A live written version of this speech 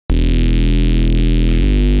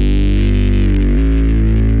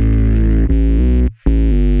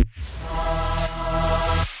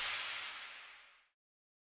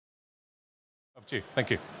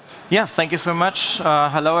Thank you. Yeah, thank you so much.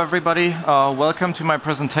 Hello, everybody. Welcome to my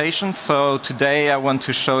presentation. So today I want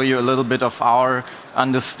to show you a little bit of our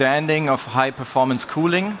understanding of high-performance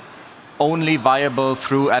cooling, only viable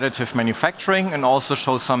through additive manufacturing, and also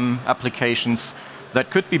show some applications that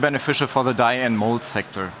could be beneficial for the die and mold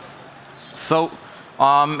sector. So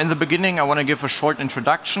in the beginning, I want to give a short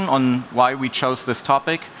introduction on why we chose this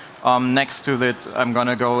topic. Next to that, I'm going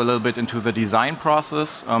to go a little bit into the design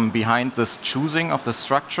process behind this choosing of the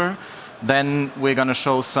structure. Then we're going to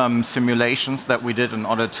show some simulations that we did in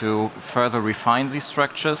order to further refine these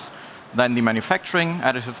structures. Then the manufacturing,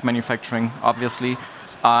 additive manufacturing, obviously.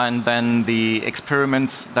 And then the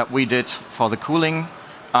experiments that we did for the cooling.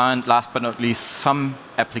 And last but not least, some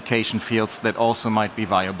application fields that also might be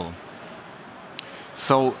viable.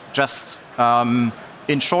 So just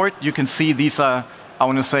in short, you can see these are, I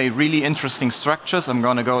want to say, really interesting structures. I'm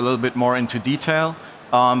going to go a little bit more into detail.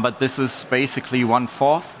 But this is basically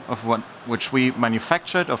 1/4 of which we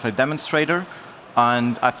manufactured of a demonstrator.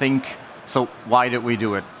 And I think, so why did we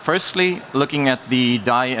do it? Firstly, looking at the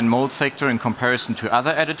die and mold sector in comparison to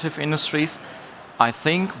other additive industries, I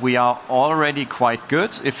think we are already quite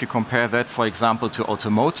good if you compare that, for example, to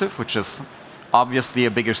automotive, which is obviously a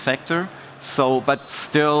bigger sector. So, but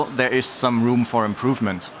still, there is some room for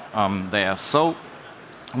improvement there. So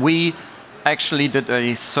we actually did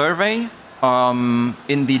a survey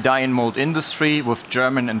in the die and mold industry with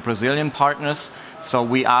German and Brazilian partners. So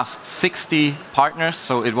we asked 60 partners.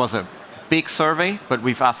 So it was a big survey, but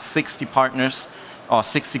we've asked 60 partners or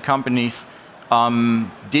 60 companies,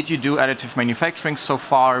 did you do additive manufacturing so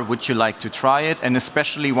far? Would you like to try it? And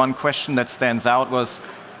especially one question that stands out was,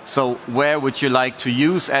 so where would you like to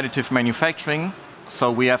use additive manufacturing? So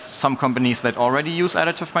we have some companies that already use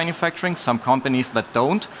additive manufacturing, some companies that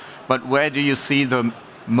don't. But where do you see the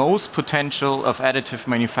most potential of additive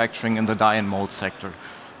manufacturing in the die and mold sector?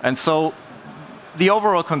 And so the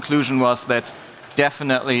overall conclusion was that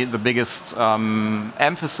definitely the biggest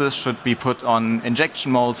emphasis should be put on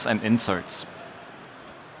injection molds and inserts.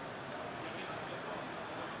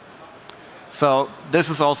 So this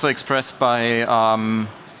is also expressed by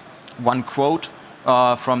one quote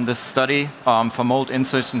from this study. For mold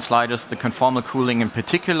inserts and sliders, the conformal cooling in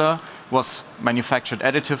particular was manufactured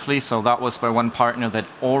additively. So that was by one partner that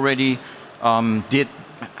already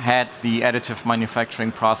had the additive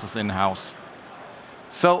manufacturing process in-house.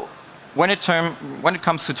 So when it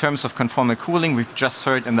comes to terms of conformal cooling, we've just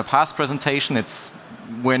heard in the past presentation,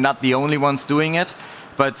 we're not the only ones doing it.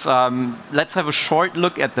 But let's have a short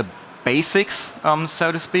look at the basics,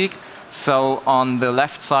 so to speak. So on the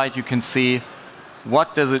left side, you can see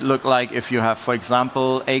what does it look like if you have, for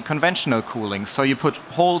example, a conventional cooling. So you put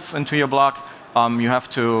holes into your block. You have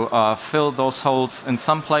to fill those holes in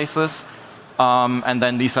some places. And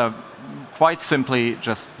then these are quite simply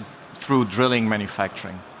just through drilling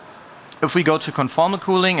manufacturing. If we go to conformal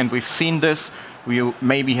cooling, and we've seen this, we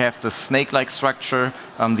maybe have the snake-like structure,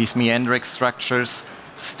 these meandric structures.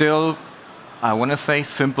 Still, I want to say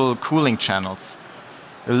simple cooling channels.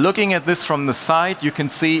 Looking at this from the side, you can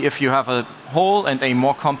see if you have a hole and a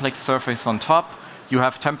more complex surface on top, you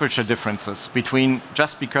have temperature differences between,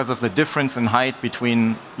 just because of the difference in height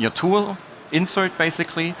between your tool, insert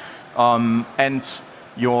basically, and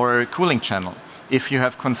your cooling channel. If you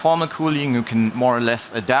have conformal cooling, you can more or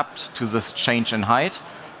less adapt to this change in height.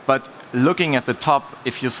 But looking at the top,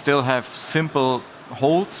 if you still have simple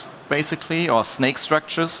holes, basically, or snake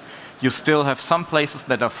structures, you still have some places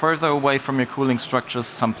that are further away from your cooling structures,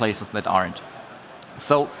 some places that aren't.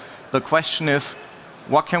 So the question is,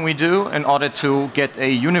 what can we do in order to get a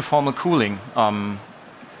uniform cooling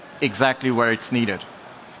exactly where it's needed?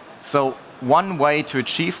 So one way to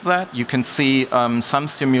achieve that, you can see some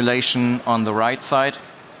simulation on the right side.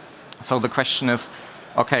 So the question is,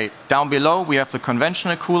 OK, down below we have the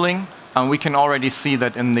conventional cooling, and we can already see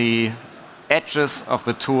that in the edges of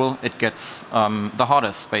the tool, it gets the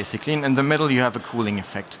hottest, basically. And in the middle, you have a cooling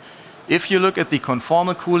effect. If you look at the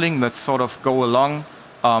conformal cooling that sort of go along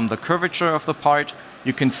the curvature of the part,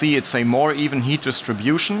 you can see it's a more even heat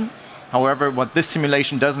distribution. However, what this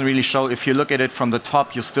simulation doesn't really show, if you look at it from the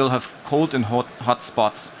top, you still have cold and hot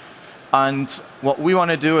spots. And what we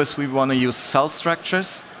want to do is we want to use cell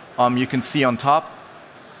structures. You can see on top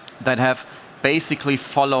that have basically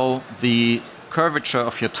follow the curvature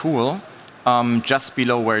of your tool just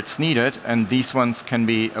below where it's needed. And these ones can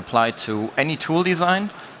be applied to any tool design.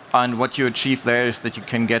 And what you achieve there is that you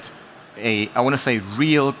can get a, I want to say,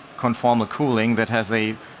 real conformal cooling that has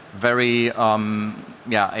a very,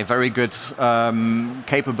 a very good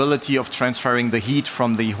capability of transferring the heat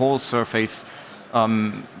from the whole surface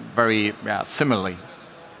very similarly.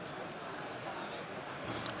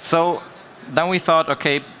 So then we thought,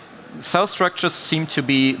 OK, cell structures seem to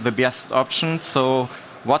be the best option. So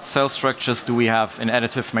what cell structures do we have in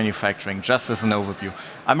additive manufacturing, just as an overview?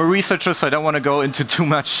 I'm a researcher, so I don't want to go into too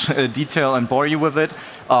much detail and bore you with it.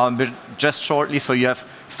 But just shortly, so you have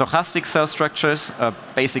stochastic cell structures,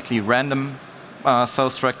 basically random cell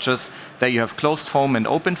structures. There you have closed foam and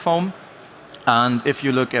open foam. And if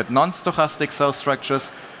you look at non-stochastic cell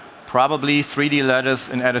structures, probably 3D lattice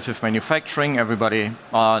in additive manufacturing. Everybody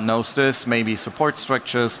knows this. Maybe support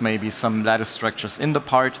structures, maybe some lattice structures in the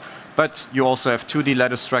part. But you also have 2D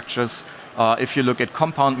lattice structures. If you look at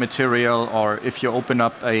compound material, or if you open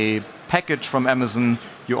up a package from Amazon,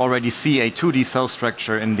 you already see a 2D cell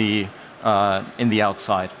structure in the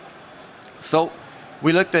outside. So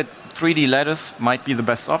we looked at 3D lattice might be the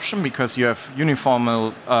best option because you have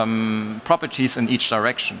uniform properties in each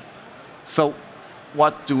direction. So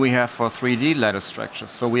what do we have for 3D lattice structures?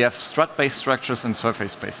 So we have strut-based structures and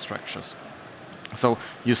surface-based structures. So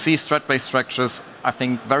you see strut-based structures, I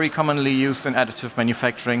think, very commonly used in additive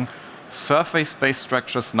manufacturing. Surface-based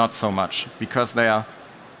structures, not so much, because they are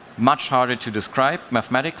much harder to describe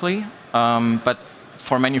mathematically. But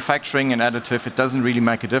for manufacturing and additive, it doesn't really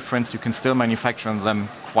make a difference. You can still manufacture them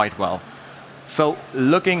quite well. So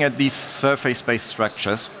looking at these surface-based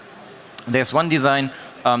structures, there's one design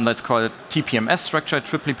that's called TPMS structure,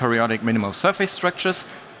 triply periodic minimal surface structures.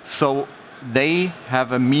 So they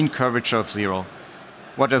have a mean curvature of 0.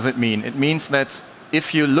 What does it mean? It means that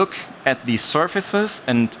if you look at these surfaces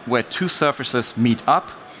and where two surfaces meet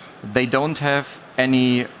up, they don't have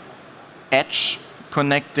any edge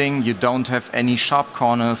connecting, you don't have any sharp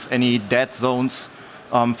corners, any dead zones,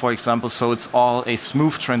 for example, so it's all a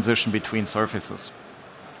smooth transition between surfaces.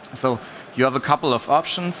 So you have a couple of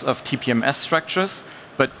options of TPMS structures,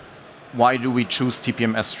 but why do we choose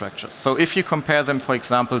TPMS structures? So if you compare them, for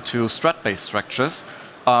example, to strut-based structures,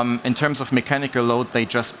 in terms of mechanical load, they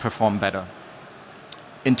just perform better.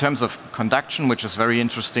 In terms of conduction, which is very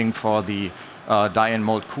interesting for the die and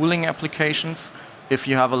mold cooling applications, if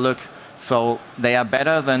you have a look, so they are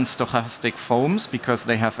better than stochastic foams because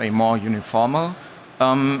they have a more uniform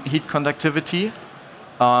heat conductivity,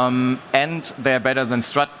 and they are better than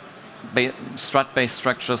strut-based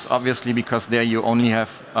structures, obviously, because there you only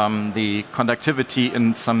have the conductivity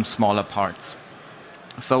in some smaller parts.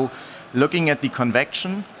 So looking at the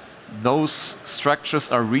convection, those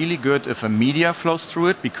structures are really good if a media flows through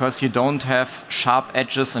it because you don't have sharp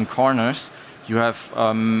edges and corners. You have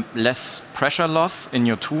less pressure loss in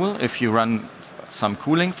your tool if you run some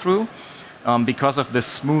cooling through because of the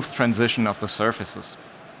smooth transition of the surfaces.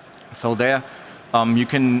 So there you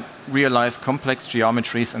can realize complex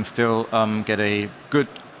geometries and still get a good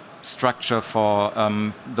structure for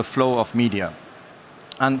the flow of media.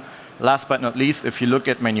 And last but not least, if you look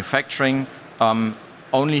at manufacturing,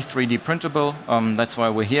 only 3D printable, that's why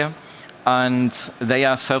we're here. And they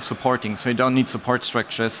are self-supporting, so you don't need support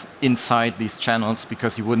structures inside these channels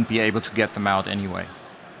because you wouldn't be able to get them out anyway.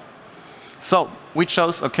 So we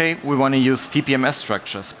chose, OK, we want to use TPMS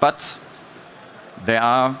structures, but there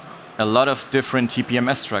are a lot of different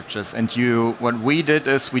TPMS structures. And what we did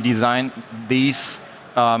is we designed these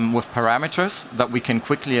with parameters that we can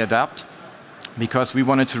quickly adapt because we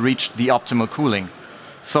wanted to reach the optimal cooling.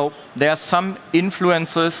 So there are some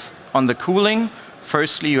influences on the cooling.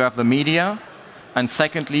 Firstly, you have the media. And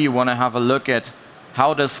secondly, you want to have a look at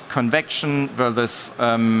how does convection versus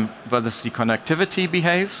the conductivity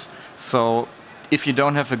behaves. So if you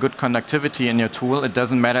don't have a good conductivity in your tool, it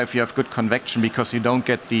doesn't matter if you have good convection because you don't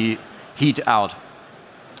get the heat out.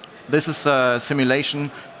 This is a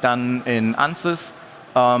simulation done in ANSYS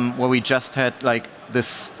where we just had like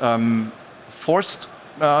this forced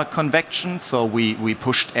convection. So we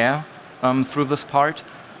pushed air through this part.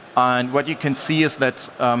 And what you can see is that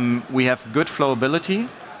we have good flowability,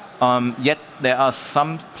 yet there are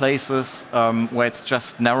some places where it's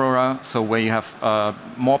just narrower, so where you have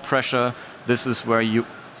more pressure. This is where you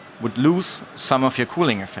would lose some of your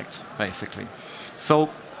cooling effect, basically. So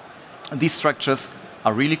these structures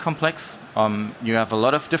are really complex. You have a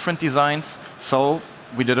lot of different designs, so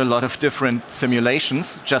we did a lot of different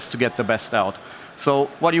simulations just to get the best out. So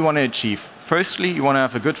what do you want to achieve? Firstly, you want to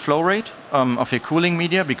have a good flow rate of your cooling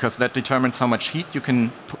media because that determines how much heat you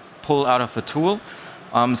can pull out of the tool.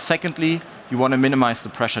 Secondly, you want to minimize the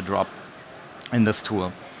pressure drop in this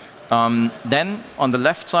tool. Then on the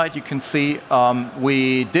left side, you can see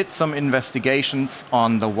we did some investigations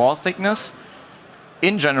on the wall thickness.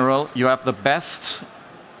 In general, you have the best,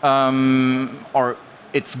 or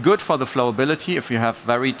it's good for the flowability if you have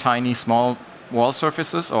very tiny, small wall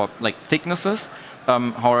surfaces or like thicknesses.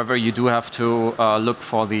 However, you do have to look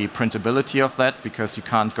for the printability of that, because you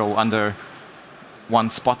can't go under one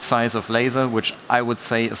spot size of laser, which I would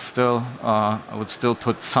say is still, I would still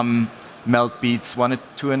put some melt beads one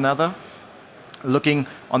to another. Looking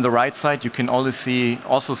on the right side, you can also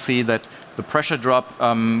see that the pressure drop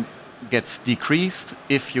gets decreased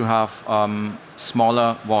if you have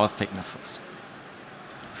smaller wall thicknesses.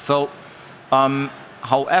 So,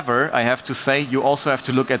 however, I have to say, you also have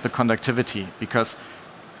to look at the conductivity, because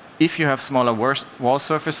if you have smaller wall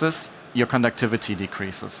surfaces, your conductivity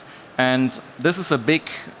decreases. And this is a big,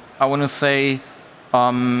 I want to say,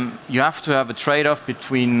 you have to have a trade-off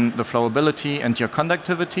between the flowability and your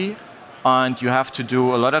conductivity, and you have to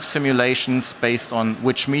do a lot of simulations based on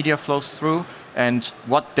which media flows through and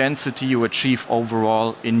what density you achieve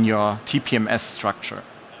overall in your TPMS structure.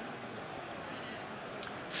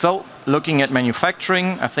 So, looking at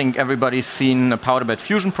manufacturing, I think everybody's seen a powder bed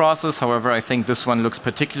fusion process. However, I think this one looks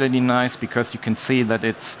particularly nice because you can see that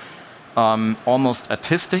it's almost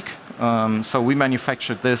artistic. So we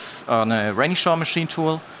manufactured this on a Renishaw machine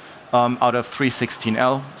tool out of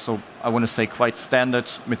 316L. So I want to say quite standard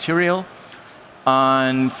material.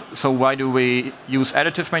 And so why do we use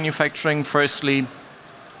additive manufacturing? Firstly,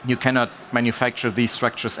 you cannot manufacture these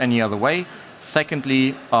structures any other way.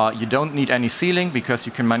 Secondly, you don't need any sealing because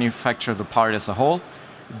you can manufacture the part as a whole.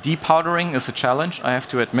 Depowdering is a challenge, I have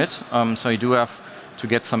to admit. So you do have to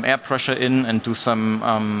get some air pressure in and do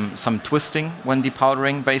some twisting when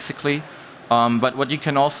depowdering, basically. But what you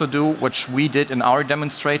can also do, which we did in our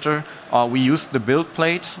demonstrator, we used the build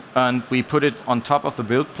plate and we put it on top of the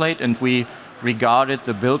build plate, and we regarded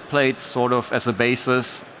the build plate sort of as a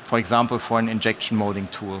basis, for example, for an injection molding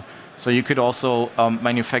tool. So you could also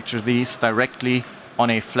manufacture these directly on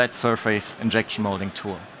a flat surface injection molding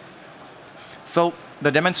tool. So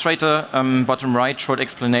the demonstrator, bottom right, short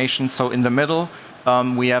explanation. So in the middle,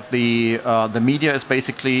 we have the media is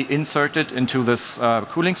basically inserted into this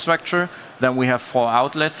cooling structure. Then we have 4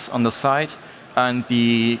 outlets on the side, and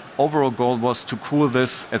the overall goal was to cool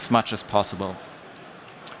this as much as possible.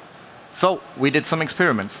 So we did some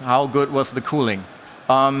experiments. How good was the cooling?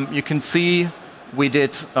 You can see we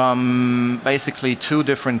did basically 2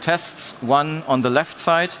 different tests. One on the left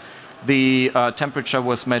side, the temperature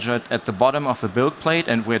was measured at the bottom of the build plate,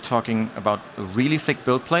 and we're talking about a really thick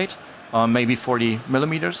build plate, maybe 40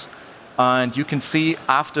 millimeters. And you can see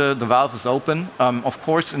after the valve is open, of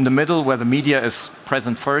course, in the middle where the media is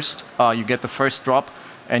present first, you get the first drop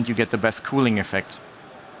and you get the best cooling effect.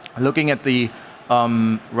 Looking at the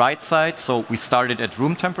right side, so we started at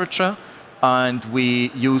room temperature, and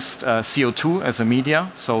we used CO2 as a media.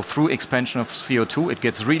 So through expansion of CO2, it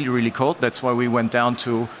gets really, really cold. That's why we went down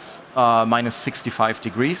to minus 65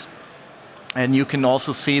 degrees. And you can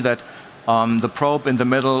also see that the probe in the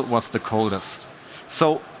middle was the coldest.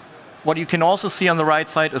 So what you can also see on the right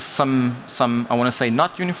side is some I want to say,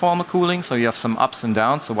 not uniform cooling. So you have some ups and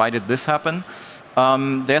downs. So why did this happen?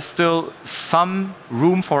 There's still some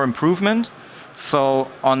room for improvement. So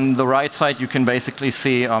on the right side, you can basically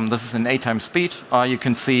see, this is an 8 times speed. You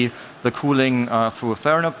can see the cooling through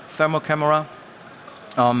a thermal camera.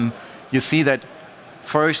 You see that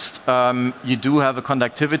first, you do have a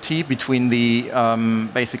conductivity between the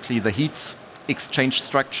basically the heat exchange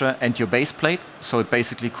structure and your base plate. So it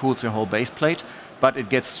basically cools your whole base plate, but it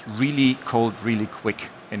gets really cold really quick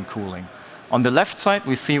in cooling. On the left side,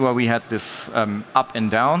 we see where we had this up and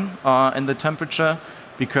down in the temperature,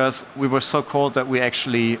 because we were so cold that we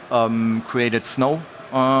actually created snow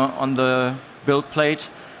on the build plate.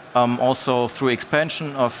 Also through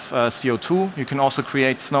expansion of CO2, you can also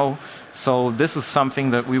create snow. So this is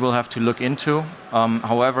something that we will have to look into.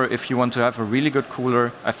 However, if you want to have a really good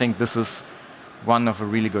cooler, I think this is one of the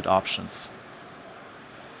really good options.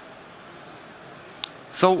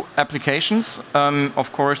 So applications,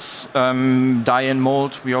 of course, die and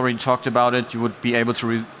mold, we already talked about it. You would be able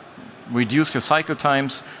to reduce your cycle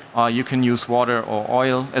times. You can use water or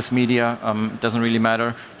oil as media. It doesn't really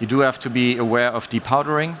matter. You do have to be aware of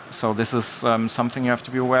depowdering. So this is something you have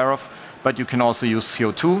to be aware of. But you can also use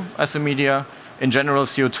CO2 as a media. In general,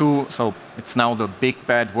 CO2, so it's now the big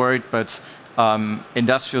bad word, but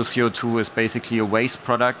industrial CO2 is basically a waste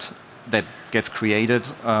product that gets created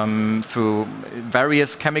through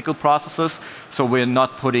various chemical processes. So we're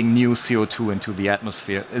not putting new CO2 into the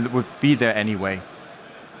atmosphere. It would be there anyway.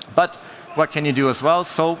 But what can you do as well?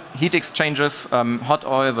 So heat exchangers, hot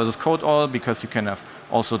oil versus cold oil, because you can have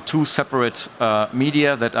also 2 separate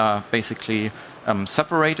media that are basically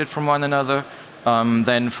separated from one another.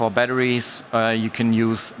 Then for batteries, you can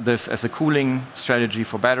use this as a cooling strategy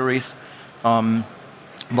for batteries.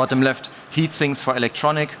 Bottom left, heat sinks for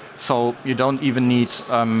electronic, so you don't even need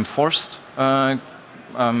forced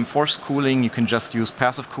cooling. You can just use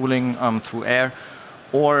passive cooling through air,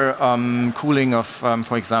 or cooling of,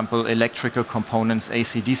 for example, electrical components,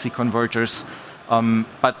 AC/DC converters,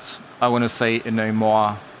 but I want to say in a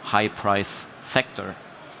more high-price sector.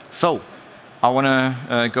 So I want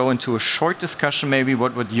to go into a short discussion maybe.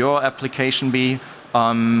 What would your application be?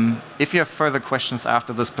 If you have further questions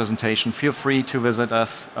after this presentation, feel free to visit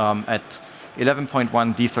us at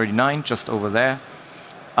 11.1 D39, just over there.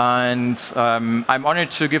 And I'm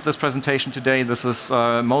honored to give this presentation today. This is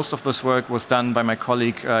most of this work was done by my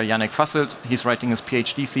colleague Yannick Fasselt. He's writing his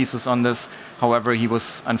PhD thesis on this. However, he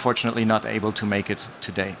was unfortunately not able to make it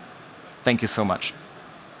today. Thank you so much.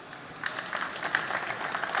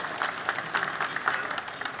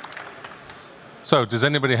 So, does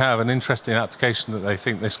anybody have an interesting application that they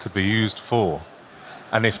think this could be used for?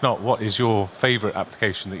 And if not, what is your favorite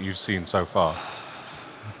application that you've seen so far?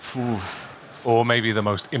 Or maybe the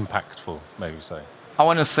most impactful, maybe say? I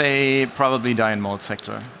want to say probably die and mold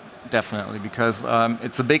sector, definitely, because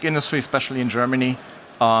it's a big industry, especially in Germany.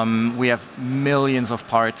 We have millions of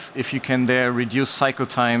parts. If you can there reduce cycle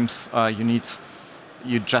times,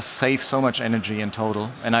 you just save so much energy in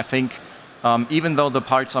total. And I think even though the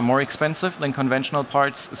parts are more expensive than conventional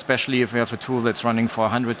parts, especially if you have a tool that's running for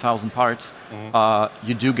 100,000 parts,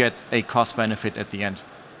 you do get a cost benefit at the end.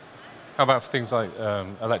 How about for things like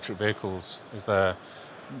electric vehicles? Is there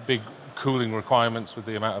big cooling requirements with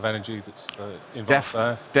the amount of energy that's involved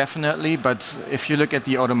there? Definitely, but if you look at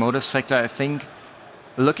the automotive sector, I think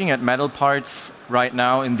looking at metal parts right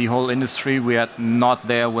now in the whole industry, we are not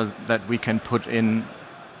there with that we can put in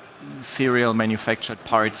serial manufactured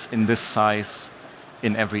parts in this size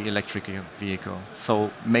in every electric vehicle.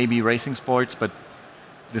 So maybe racing sports, but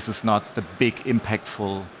this is not the big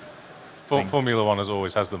impactful thing. Formula One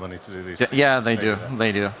always has the money to do these things. Yeah, they do.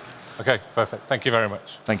 They do. Okay, perfect. Thank you very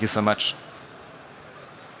much. Thank you so much.